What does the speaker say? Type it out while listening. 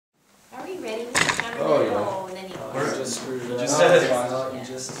you ready, Mr. Cameron? Oh, yeah. Oh, and then he We're just screwed it up. Yeah.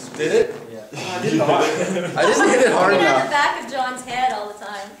 Just did it? Yeah. I did not. I didn't hit it hard Looking at enough. the back of John's head all the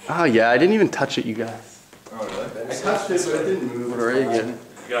time. Oh yeah, I didn't even touch it, you guys. Oh really? I touched it, but it didn't move. What are you getting? You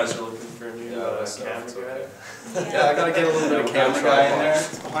guys are looking for a new camera guy? Yeah, I gotta get a little bit of camera guy in there.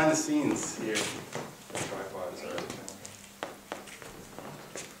 It's behind the scenes here. Tripods are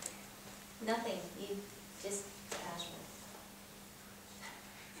Nothing. You just casual.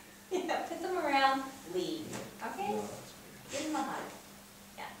 Yeah, put them around. Leave. Okay? Give him a hug.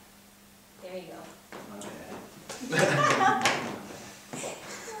 Yeah. There you go.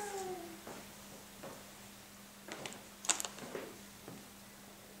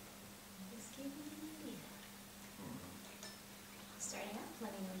 Just give me an idea. Starting out,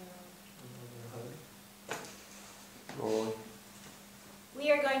 let me know your own. We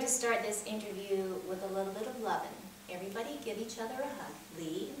are going to start this interview with a little bit of loving. Everybody give each other a hug.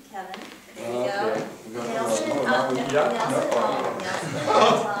 Lee and Kevin. There you Okay. go. Nelson and Nelson and Anton.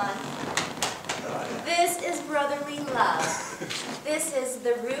 This is brotherly love. This is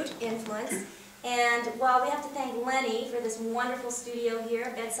the Root Influence. And while we have to thank Lenny for this wonderful studio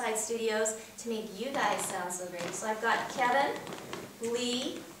here, Bedside Studios, to make you guys sound so great. So I've got Kevin,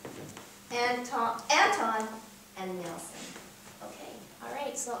 Lee, Anton, and Nelson. Okay, all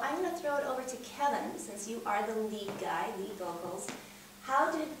right, so I'm going to throw it over to Kevin, since you are the lead guy, lead vocals.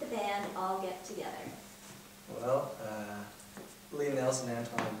 How did the band all get together? Well, Lee, Nelson, and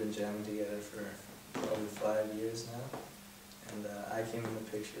Anton have been jamming together for probably 5 years now. And I came in the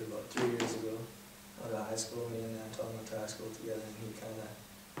picture about 3 years ago. Out of high school, me and Anton went to high school together, and he kind of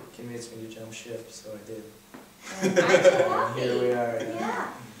convinced me to jump ship, so I did. Aren't you happy? Here we are.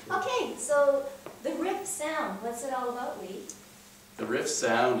 Yeah. Okay, so the riff sound, what's it all about, Lee? The riff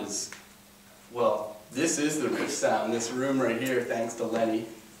sound is, well, this is the riff sound, this room right here, thanks to Lenny.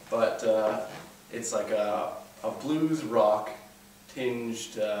 But it's like a blues rock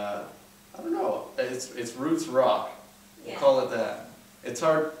tinged, I don't know, it's roots rock. We'll call it that. It's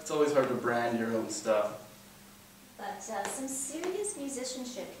always hard to brand your own stuff. But some serious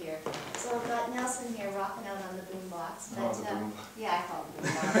musicianship here. So I've got Nelson here rocking out on the boombox. Yeah, I call it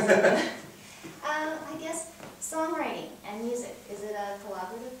boombox. I guess songwriting and music, is it a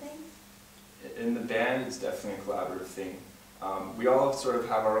collaborative thing? in the band, it's definitely a collaborative thing. We all sort of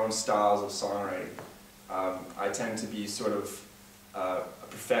have our own styles of songwriting. I tend to be sort of a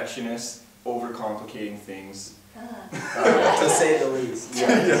perfectionist, overcomplicating things. To say the least.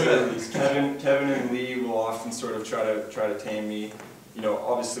 Kevin and Lee will often sort of try to tame me. You know,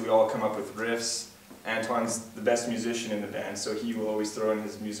 obviously we all come up with riffs. Antoine's the best musician in the band, so he will always throw in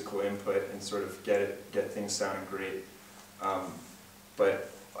his musical input and sort of get things sounding great.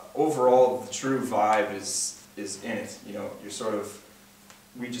 But overall, the true vibe is in it. You know, you're sort of,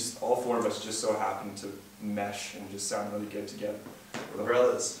 all four of us just so happen to mesh and just sound really good together. We're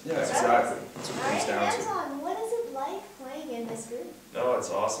brothers. Yeah, exactly. That's what it comes down to. Anton, what is it like playing in this group? No,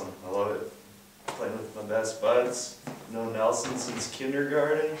 it's awesome. I love it. Playing with my best buds. Known Nelson since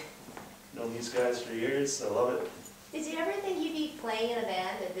kindergarten. Known these guys for years. I love it. Did you ever think you'd be playing in a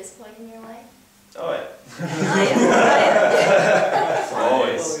band at this point in your life? Oh yeah. Oh,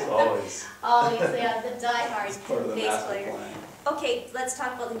 Always, always. Always, yeah, the die-hard Part of the bass master player. plan. Okay, let's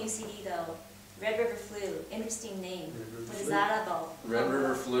talk about the new CD though. Red River Flu, interesting name. What is that about? Red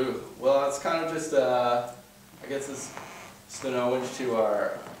River Flu. Well, it's kind of just, I guess it's just an homage to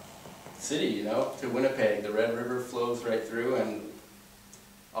our city, you know, to Winnipeg. The Red River flows right through, and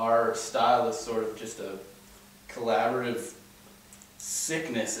our style is sort of just a collaborative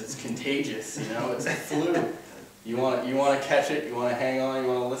sickness. It's contagious, you know. It's a flu. You want to catch it. You want to hang on. You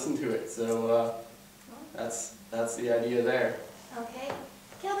want to listen to it. So that's the idea there. Okay.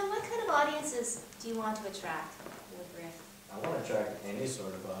 Kelvin, what kind of audiences do you want to attract with Riff? I want to attract any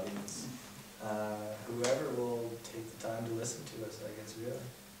sort of audience. Whoever will take the time to listen to us, I guess, really.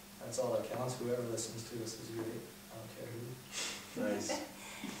 That's all that counts. Whoever listens to us is great. I don't care who. Nice.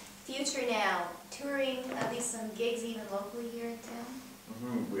 Future now, touring at least some gigs even locally here in town?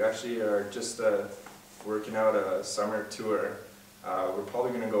 We actually are just working out a summer tour. We're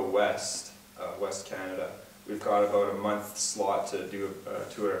probably going to go west Canada. We've got about a month slot to do a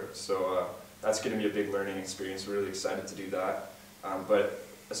tour, so that's going to be a big learning experience. We're really excited to do that. But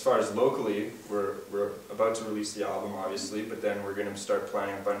as far as locally, we're about to release the album, obviously, but then we're going to start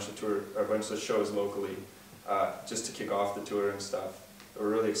planning a bunch of shows locally, just to kick off the tour and stuff. We're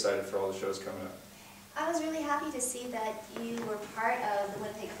really excited for all the shows coming up. I was really happy to see that you were part of the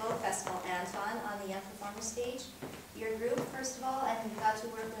Winnipeg Folk Festival, Anton, on the Young Performer stage. Your group, first of all, and you got to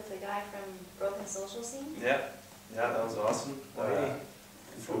work with a guy from Broken Social Scene. Yeah, that was awesome.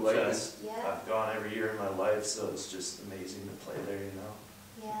 And Folk Whiteman. Fest. Yeah. I've gone every year in my life, so it's just amazing to play there, you know?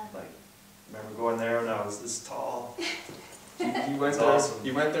 Yeah. Like, remember going there when I was this tall? He went That's there. awesome.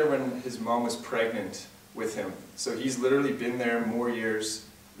 He went there when his mom was pregnant with him. So he's literally been there more years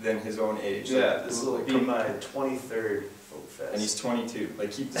than his own age. Yeah, Like, this will like, be my 23rd Folk Fest. And he's 22.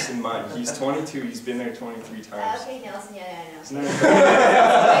 Like, keep this in mind. He's 22. He's been there 23 times. Okay, Nelson, yeah, I know. Isn't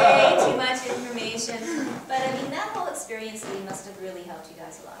that Way too much information. But I mean, that whole experience, Lee, must have really helped you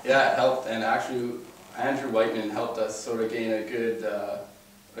guys a lot. Yeah, it helped, and actually Andrew Whiteman helped us sort of gain a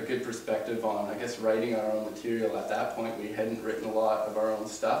good perspective on, I guess, writing our own material. At that point, we hadn't written a lot of our own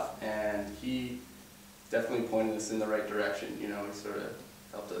stuff, and he definitely pointed us in the right direction. You know, he sort of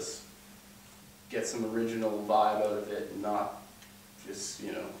helped us get some original vibe out of it, and not just,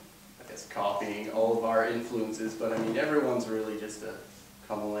 you know, I guess copying all of our influences, but I mean, everyone's really just a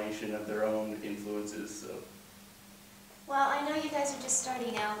culmination of their own influences, so. Well, I know you guys are just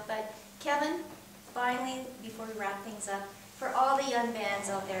starting out, but Kevin, finally, before we wrap things up, for all the young bands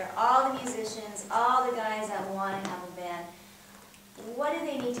out there, all the musicians, all the guys that want to have a band, what do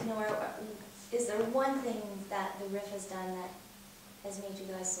they need to know? Or is there one thing that the Riff has done that has made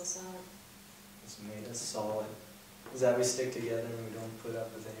you guys so solid? It's made us solid. Is that we stick together and we don't put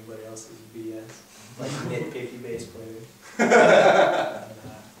up with anybody else's BS, like nitpicky bass players. And,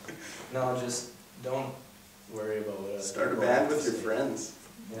 no, just don't worry about what other Start a people band have to with your say. friends.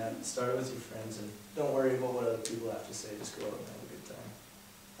 Yeah, start with your friends and don't worry about what other people have to say. Just go out and have a good time.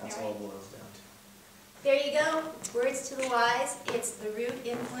 That's all it boils down to. There you go, words to the wise. It's the Root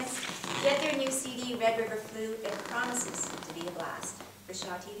Influence. Get their new CD, Red River Flute. It promises to be a blast. For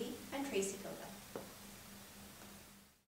Shaw TV, I'm Tracy Koga.